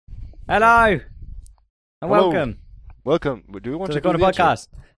Hello, and Hello. welcome Welcome. Do we want to the to do Corner the intro? Podcast.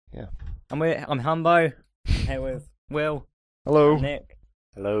 Yeah. I'm Humbo, here with Will, Hello. and Nick.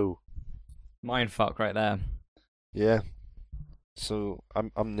 Hello. Mindfuck right there. Yeah. So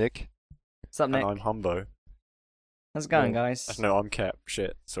I'm Nick. What's up, Nick? And I'm Humbo. How's it going, guys? No, I'm Cap.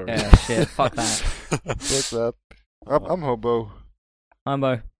 Shit. Sorry. Yeah, shit, fuck that. What's up? I'm Hobo.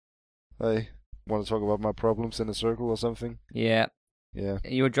 Humbo. Hey, want to talk about my problems in a circle or something? Yeah, Yeah.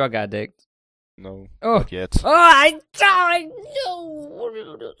 you a drug addict. No. Oh, Not yet. I died.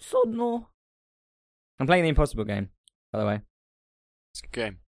 No, so no. I'm playing the Impossible game, by the way, It's a good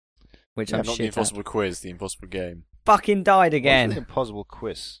game. which Yeah, I'm Not the shit at. Impossible Quiz, the Impossible Game. Fucking died What's the again. impossible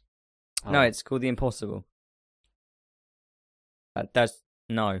quiz? No, Oh. it's called the Impossible. That's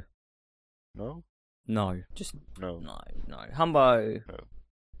no, just No. no. Humbo.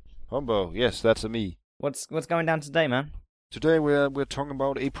 Humbo. Yes, that's a me. What's going down today, man? Today we're talking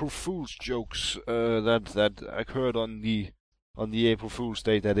about April Fool's jokes that occurred on the April Fool's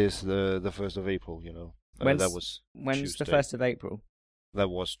Day. That is the 1st of April. You know. When's When's the Tuesday. 1st of April? That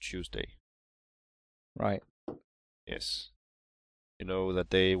was Tuesday. Right. Yes. You know, that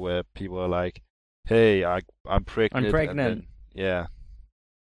day where people are like, "Hey, I'm pregnant." and pregnant. then- yeah.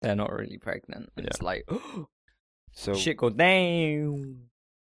 They're not really pregnant. And Yeah. It's like, So shit go down.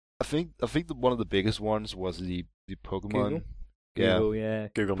 I think one of the biggest ones was the Pokemon. Yeah. Google, yeah.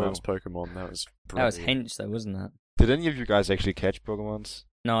 Google Bro. Maps Pokemon. That was That was brilliant. hench though, wasn't it? Did any of you guys actually catch Pokemons?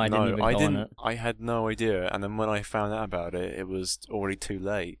 No, I didn't No, even I go didn't. on it. I had no idea, and then when I found out about it, it was already too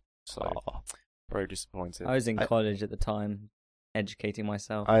late. So very disappointed. I was in I- college at the time, educating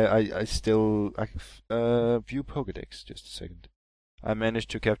myself. I still view Pokedex. Just a second. I managed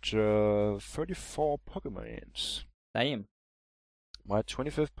to capture 34 Pokemons. Damn. My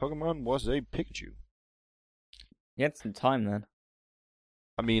 25th Pokemon was a Pikachu. You had some time then.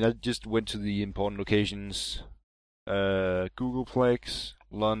 I mean, I just went to the important locations. Googleplex,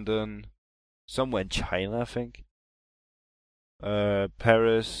 London, somewhere in China, I think.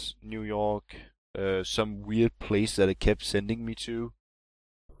 Paris, New York, some weird place that it kept sending me to.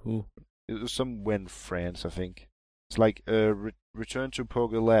 Ooh. It was somewhere in France, I think. It's like Return to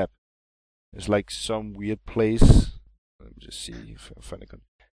Poke Lab. It's like some weird place. Let me just see if I find it.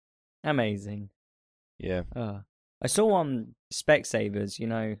 Amazing. Yeah. I saw on Specsavers, you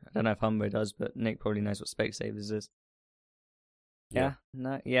know, I don't know if Humbo does, but Nick probably knows what Specsavers is. Yeah?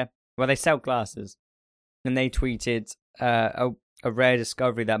 No? Yeah. Well, they sell glasses. And they tweeted a rare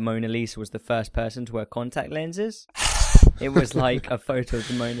discovery that Mona Lisa was the first person to wear contact lenses. It was like a photo of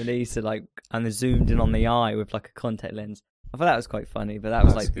the Mona Lisa, like, and they zoomed in on the eye with like a contact lens. I thought that was quite funny, but that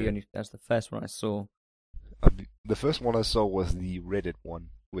was That's like good. that's the first one I saw. The first one I saw was the Reddit one,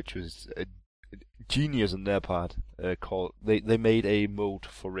 which was a genius on their part. Called they made a mode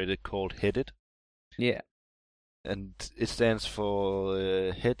for Reddit called Headed, Yeah. and it stands for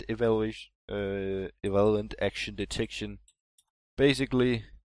Head Evaluation, Evaluant Action Detection. Basically,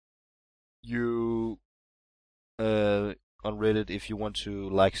 you on Reddit, if you want to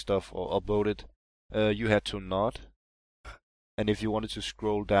like stuff or upload it, you had to nod, and if you wanted to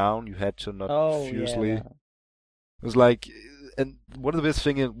scroll down, you had to nod furiously. yeah. It was like, and one of the best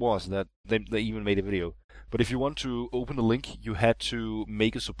thing it was that they even made a video. But if you want to open a link, you had to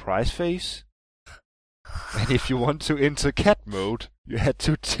make a surprise face. And if you want to enter cat mode, you had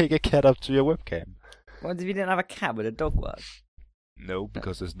to take a cat up to your webcam. What if you didn't have a cat? Would a dog work? No,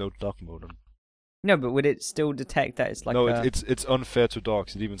 because there's no dog mode on. No, but would it still detect that it's like No, a... it's unfair to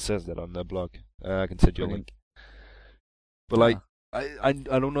dogs. It even says that on their blog. I can send you a Brilliant. link. But like, I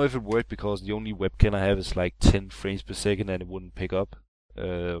don't know if it worked because the only webcam I have is like 10 frames per second and it wouldn't pick up.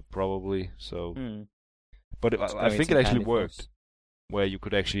 Probably. So, Hmm. but It's I going think to it actually Candy Floss. worked, where you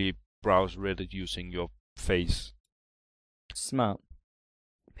could actually browse Reddit using your face. Smart.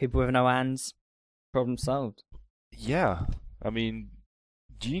 People with no hands, problem solved. Yeah, I mean,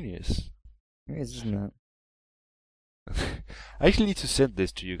 genius. It is, isn't it? I actually need to send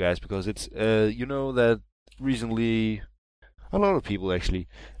this to you guys because it's you know that recently a lot of people actually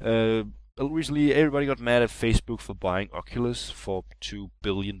recently everybody got mad at Facebook for buying Oculus for $2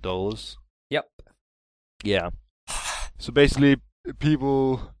 billion. Yep. Yeah. So basically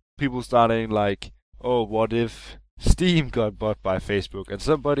people starting like, oh, what if Steam got bought by Facebook? And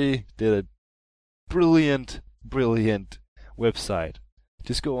somebody did a brilliant website.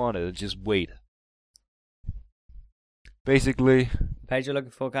 Just go on it and just wait. Basically, The page you're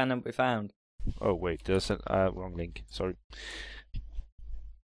looking for cannot be found. oh wait, there's a wrong link. Sorry.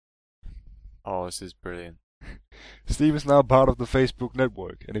 Oh, this is brilliant. Steam is now part of the Facebook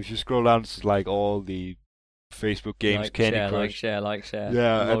network, and if you scroll down, it's like all the Facebook games, like, Candy share, Crush. like share.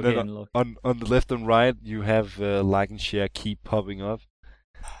 Yeah, log and then in, log. on the left and right, you have like and share keep popping up.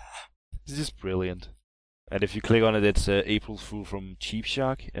 It's just brilliant. And if you click on it, it's April Fool from Cheap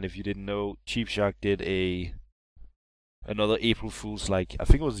Shark. And if you didn't know, Cheap Shark did another April Fool's, like, I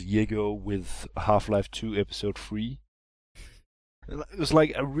think it was a year ago, with Half-Life 2 Episode 3. It was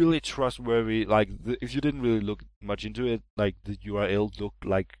like a really trustworthy, like, if you didn't really look much into it, like, the URL looked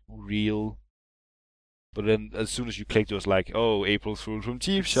like real. But then as soon as you clicked, it was like, oh, April Fool from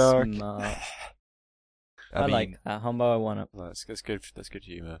Cheap Shark. Smart. I mean, like that. Humbo, I want it. That's good. That's good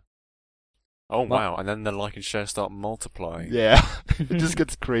humour. Oh wow! And then the like and share start multiplying. yeah, it just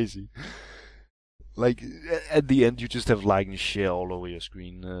gets crazy. Like, at the end, you just have like and share all over your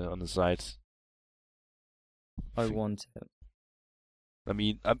screen on the sides. I want it. I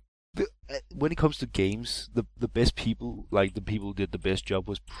mean, when it comes to games, the best people, like the people who did the best job,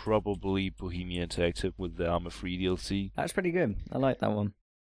 was probably Bohemia Interactive with the Arma 3 DLC. That's pretty good. I like that one.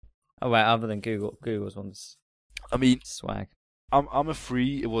 Oh wait, other than Google's one's I mean, swag. Arma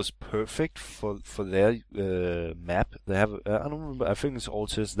 3, it was perfect for their map. They have, I don't remember, I think it's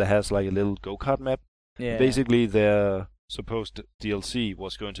Altis that has like a little go-kart map. Yeah. Basically, their supposed DLC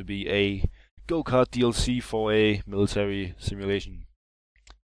was going to be a go-kart DLC for a military simulation.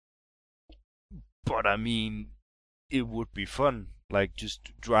 But I mean, it would be fun, like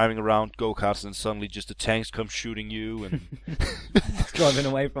just driving around go-karts and suddenly just the tanks come shooting you and driving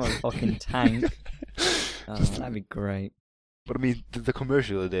away from a fucking tank. Oh, that'd be great. But I mean, the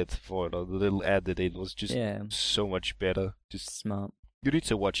commercial they did for it, or the little ad they did, was just Yeah. so much better. Just Smart. you need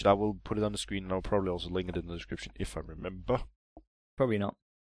to watch it. I will put it on the screen, and I'll probably also link it in the description if I remember. Probably not.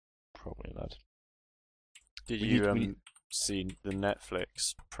 Probably not. Did We you need- see the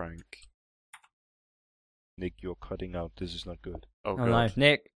Netflix prank? Nick, you're cutting out. This is not good. Oh Oh god! no,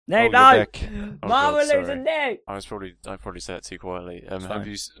 Nick! Oh, Nick, you're no! back. Oh, Mama God, losing sorry. Nick! I probably said it too quietly. It's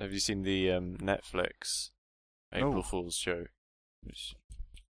fine. Have you seen the Netflix April No. Fool's joke? Which-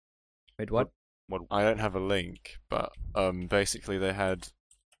 Wait, what? I don't have a link, but basically they had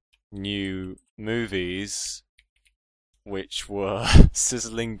new movies which were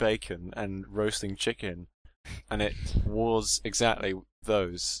sizzling bacon and roasting chicken, and it was exactly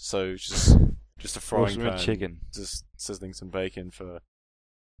those. So just a frying Roasted pan, chicken. just sizzling some bacon for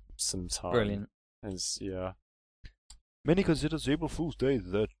some time. Brilliant. Yeah. Many consider April Fool's Day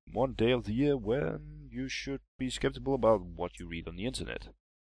that one day of the year when you should be skeptical about what you read on the internet.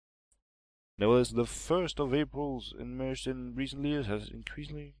 Nevertheless, the 1st of April's immersed in recent years has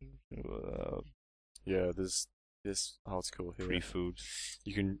increasingly Yeah, there's this article here. free food.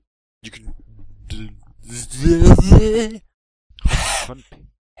 You can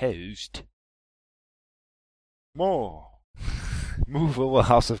Host. More. Move over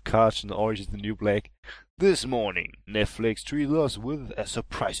House of Cards and Orange is the New Black. This morning, Netflix treated us with a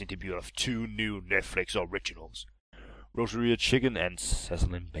surprising debut of 2 new Netflix originals. Rotisserie Chicken and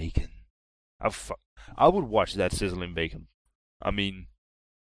Sizzling Bacon. I would watch that Sizzling Bacon. I mean,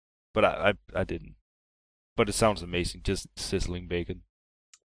 but I didn't. But it sounds amazing, just Sizzling Bacon.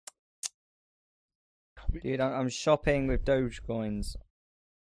 Dude, I'm shopping with Dogecoins.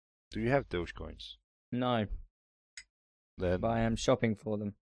 Do you have Dogecoins? No, Then but I am shopping for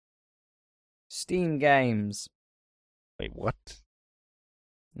them. Steam games. wait, what?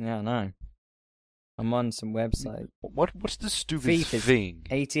 Yeah, I know. I'm on some website. What's the stupid Thief is thing?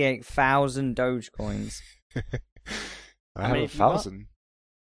 88,000 Dogecoins. I How have many have you got? 1,000.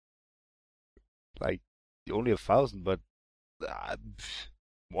 Like, only 1,000, but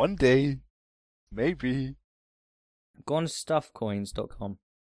one day, maybe. Go on stuffcoins.com.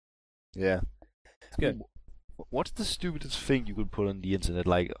 Yeah. It's good. What's the stupidest thing you could put on the internet,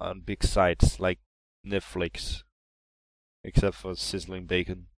 like on big sites like Netflix, except for Sizzling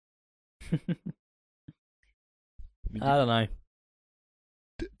Bacon? I mean, I don't know.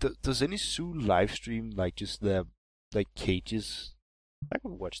 does any zoo live stream like just their like cages? I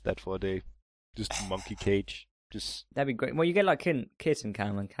could watch that for a day. Just monkey cage. Just That'd be great. Well, you get like kitten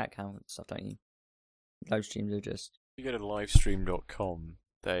cam and cat cam and stuff, don't you? Live streams are just... If you go to livestream.com,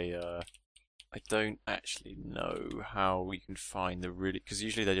 they I don't actually know how you can find the really, because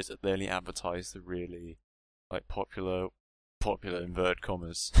usually they only advertise the really like popular inverted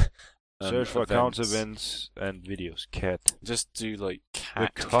commas. search for accounts, events, and videos. Cat. Just do like The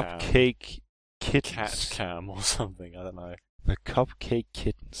cat cam, cupcake kittens. cat cam or something. I don't know. The cupcake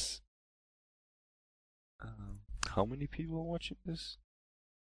kittens. How many people are watching this?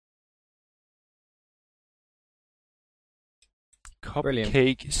 Brilliant.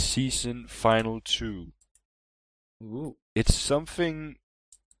 Cupcake Season Final 2. Ooh. It's something...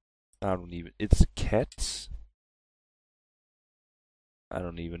 I don't even... It's cats I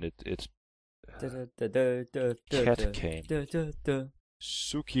don't even. It's Cat cat cam.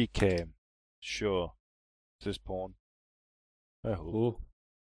 Suki cam. Sure. Is this porn? I hope. Ooh.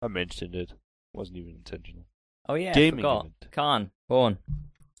 I mentioned it. Wasn't even intentional. Oh yeah, I Gaming forgot. event. Khan, porn.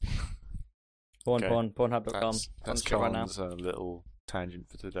 Okay. Pornhub.com. That's right now. Khan's little tangent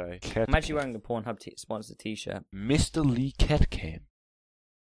for today. Cat I'm actually cam. wearing a Pornhub sponsored t-shirt. Mr. Lee cat cam.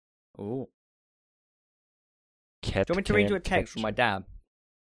 Ooh. Cat Do you want me to read you a cam text from my capture. dad?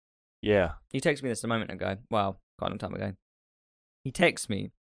 Yeah. He texted me this a moment ago. Well, quite a long time ago. He texts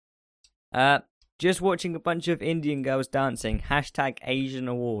me. Just watching a bunch of Indian girls dancing. #Asian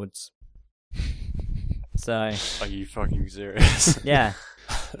Awards. So. Are you fucking serious? Yeah.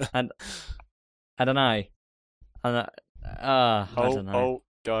 And I don't know. I don't know. Oh,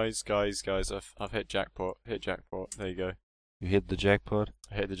 guys, I've hit jackpot. There you go. You hit the jackpot.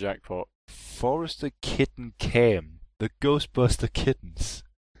 I hit the jackpot. Forrester Kitten Cam. The Ghostbuster Kittens.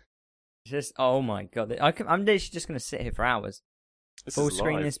 Just oh my god! I'm literally just gonna sit here for hours. This Full is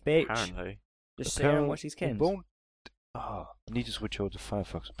screen live, this bitch. Apparently. Just sit here and watch these It kids. won't. I need to switch over to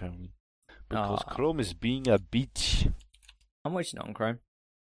Firefox apparently. Because Aw. Chrome is being a bitch. I'm watching it on Chrome.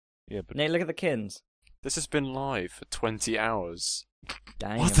 Yeah, but Nate, look at the kids. This has been live for 20 hours.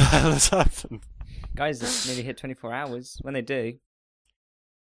 Damn. What the hell has happened? Guys, it's nearly hit 24 hours. When they do, it'll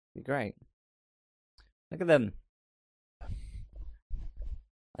be great. Look at them.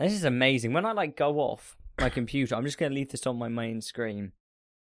 This is amazing. When I go off my computer, I'm just gonna leave this on my main screen,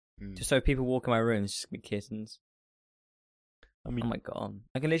 just so people walk in my room. It's just gonna be kittens. I mean, Oh my god!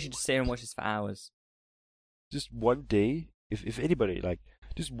 I can literally just sit here and watch this for hours. just one day, if anybody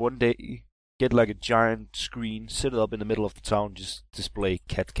just one day, get a giant screen, set it up in the middle of the town, just display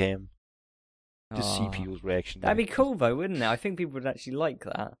cat cam, just see Aw. people's reaction. That'd be cool though, wouldn't it? I think people would actually like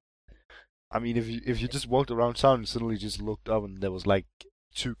that. I mean, if you just walked around town and suddenly just looked up and there was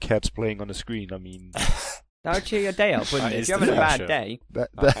 2 cats playing on the screen, I mean, That would cheer your day up, wouldn't That it? If is you're the having a bad future. day, That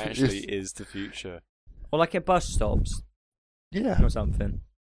actually is the future. or like at bus stops yeah. or something,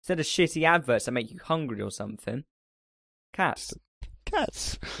 instead of shitty adverts that make you hungry or something, cats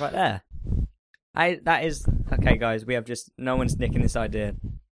Cats. right there. That is okay, guys. We have just no one's nicking this idea.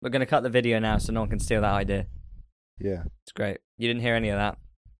 We're gonna cut the video now so no one can steal that idea. Yeah. It's great. You didn't hear any of that.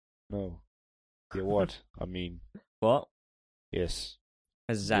 No. Yeah. What? I mean, What? yes.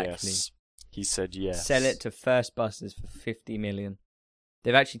 Exactly. Yes. He said yes. Sell it to First Buses for 50 million.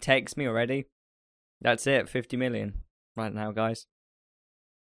 They've actually texted me already. That's it, 50 million right now, guys.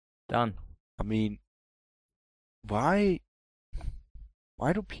 Done. I mean, why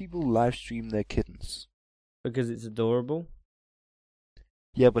do people live stream their kittens? Because it's adorable.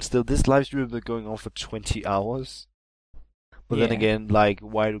 Yeah, but still, this live stream has been going on for 20 hours. But then Yeah. again,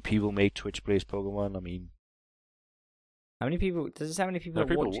 why do people make Twitch plays Pokemon? I mean, How many people? Does it say how many people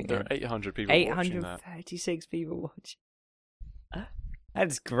There are are, watching? there are 800 people watching that. 836 people watching.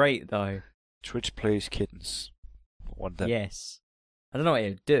 That's great, though. Twitch plays kittens. I want them. Yes. I don't know what it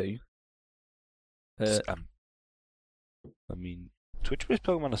would do. But I mean, Twitch plays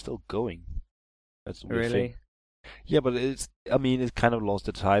Pokemon are still going. That's the weird really, thing. Yeah, but it kind of lost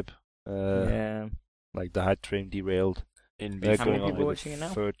its hype. yeah. The hype train derailed. In They're How many going on people with watching the it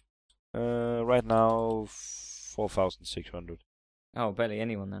now? third. Right now, 4,600. Oh, barely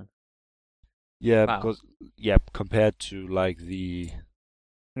anyone then. Yeah, Wow. because compared to the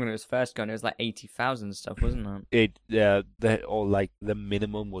When it was first going, it was 80,000 stuff, wasn't it? the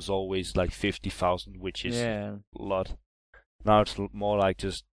minimum was always 50,000, which is Yeah. a lot. Now it's more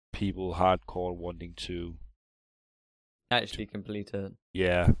just people hardcore wanting to. Actually completed.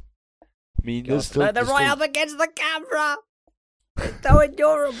 Yeah, I mean, God. there's still, They're there's right still- up against the camera. It's so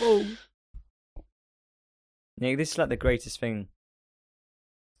adorable. Nick, this is the greatest thing.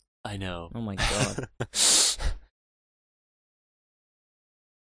 I know. Oh my god.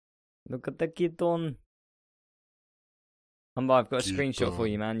 Look at the kitten. I've got a screenshot for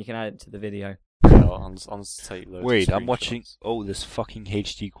you, man. You can add it to the video. Yeah, I'll take loads Wait, of I'm watching. screenshots. Oh, this fucking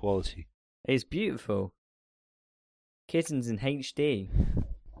HD quality. It's beautiful. Kittens in HD.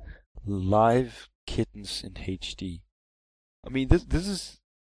 Live kittens in HD. I mean, this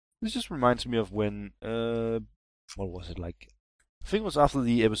just reminds me of when what was it like? I think it was after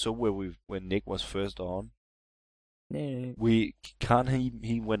the episode when Nick was first on. Yeah.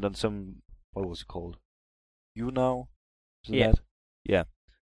 He went on some, what was it called? You Now? Is it Yeah. that? Yeah.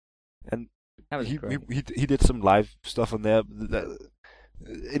 And That was great. he did some live stuff on there.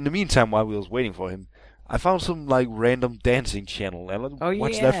 In the meantime, while we was waiting for him, I found some random dancing channel and I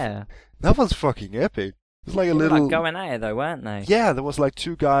watched that. yeah. That was fucking epic. It's like a They were, little. going at it though, weren't they? Yeah, there was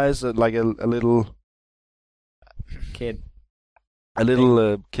 2 guys, a little Kid. a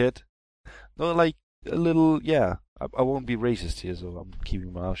little kid. No, like a little. Yeah, I won't be racist here, so I'm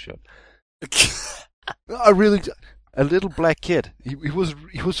keeping my mouth shut. A little black kid. He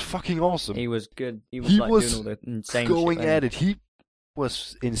was fucking awesome. He was good. He He was like was doing all the insane Going shit. at it. He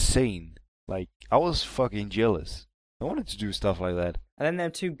was insane. Like I was fucking jealous. I wanted to do stuff like that. And then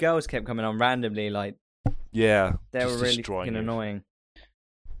them 2 girls kept coming on randomly, like Yeah, they were just really destroying fucking it. annoying.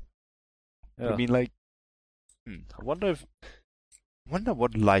 I Ugh. mean, like, I wonder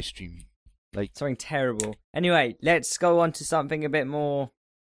what live stream. Like, Something terrible. Anyway, let's go on to something a bit more.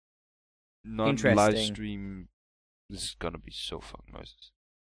 non-live Interesting. stream. This is gonna be so fucking noises.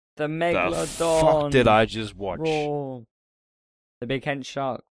 The The Megalodon. fuck did I just watch? Roar. The big hen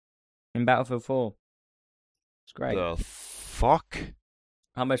shark in Battlefield 4. It's great. The fuck?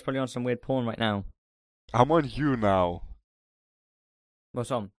 Humbo's probably on some weird porn right now. I'm on you now.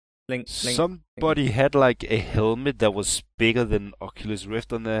 What's on? Link. Somebody had like a helmet that was bigger than Oculus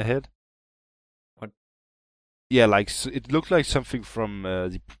Rift on their head. What? Yeah, like it looked like something from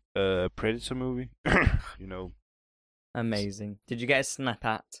the Predator movie. You know. Amazing. Did you get a snap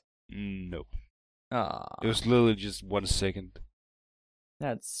at? No. Ah, It was literally just 1 second.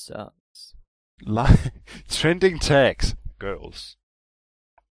 that sucks. Trending tags. Girls.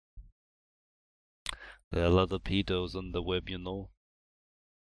 There are a lot of pedos on the web, you know.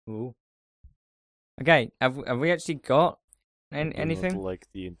 Ooh. Okay, have we actually got Do not anything? like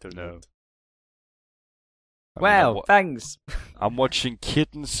the internet. I mean, Well, thanks. I'm watching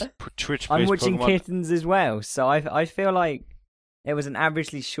kittens Twitch. I'm watching Pokemon. kittens as well, so I feel like it was an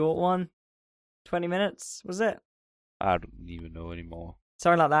averagely short one. 20 minutes, was it? I don't even know anymore.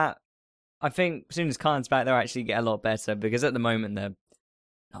 Something like that. I think as soon as Khan's back, they'll actually get a lot better, because at the moment they're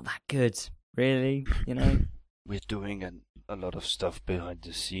not that good, really, you know? We're doing a lot of stuff behind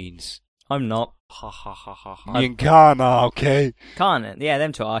the scenes. I'm not. Ha ha ha ha ha. Me and Khan are okay. Khan, yeah,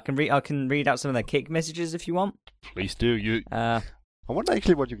 them two. I can read out some of their kick messages if you want. Please do. I wonder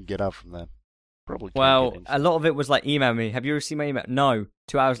actually what you can get out from that. Probably. Well, a lot of it was like, email me. Have you received my email? No.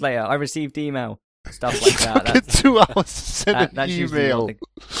 2 hours later, I received email. Stuff like that. Took it 2 hours to send that's an usually email.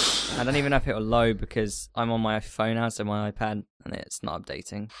 what I don't even know if it will load because I'm on my phone now, so my iPad, and it's not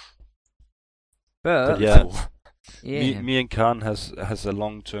updating. But yeah, yeah, me and Khan has a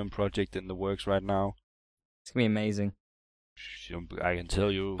long-term project in the works right now. it's gonna be amazing. I can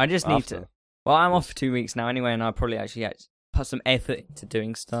tell you. I just need after. to. Well, I'm off for 2 weeks now anyway, and I'll probably actually put some effort into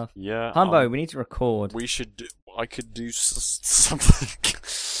doing stuff. Yeah. Humbo, we need to record. We should do. I could do something.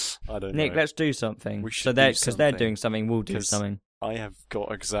 I don't Nick, know. let's do something. We So should they're do because they're something. doing something, we'll do 'Cause something. I have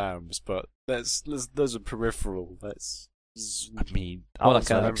got exams, but those are peripheral. Let's. I mean, Or I like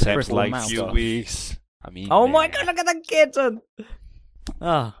was a on exams for peripheral like mouse. few weeks. I mean, Oh my man. god, look at the kitten!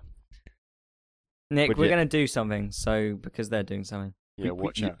 Ah. Nick, But we're yeah. gonna do something, so because they're doing something. Yeah,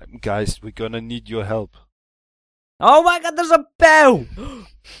 watch out. Guys, we're gonna need your help. Oh my god, there's a bell!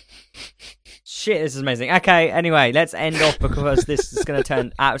 Shit, this is amazing. Okay, anyway, let's end off because this is gonna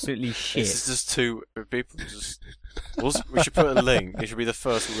turn absolutely shit. This is just too. People just. We should put a link. It should be the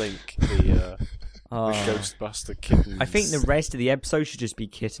first link. The Oh. Ghostbuster kittens. I think the rest of the episode should just be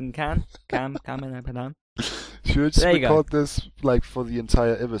kitten cam. Cam, and Should we just There you go. record this like for the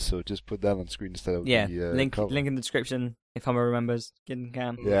entire episode? Just put that on screen instead of Yeah, the link cover. in the description if Humber remembers. Kitten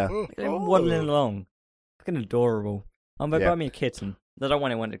cam. Yeah. They're waddling along. Fucking adorable. Humber, Yeah. buy me a kitten. I don't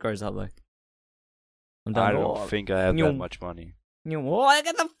want it when it grows up though. I'm done. I don't think I have that Nyum. much money. Oh, I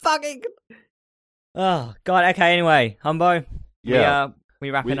get the fucking. Oh god. Okay. Anyway, Humbo. Yeah. We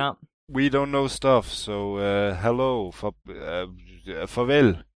wrapping up. We don't know stuff, so hello,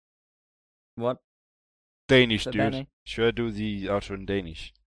 farvel. What? Danish, So, dude. Benny? Should I do the outro in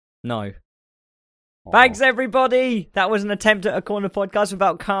Danish? No. Aw. Thanks everybody. That was an attempt at a corner podcast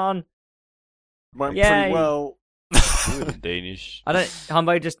without Khan. Went Yay. pretty well. Do it in Danish. I don't.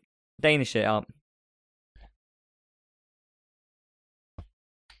 Humbo, just Danish it up.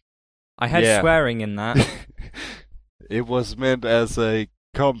 I had Yeah. swearing in that. It was meant as a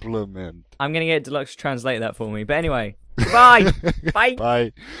compliment. I'm gonna get Deluxe to translate that for me. But anyway, bye. Bye.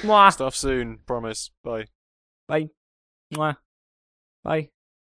 Bye. Mwah. Stuff soon. Promise. Bye. Bye. Mwah. Bye.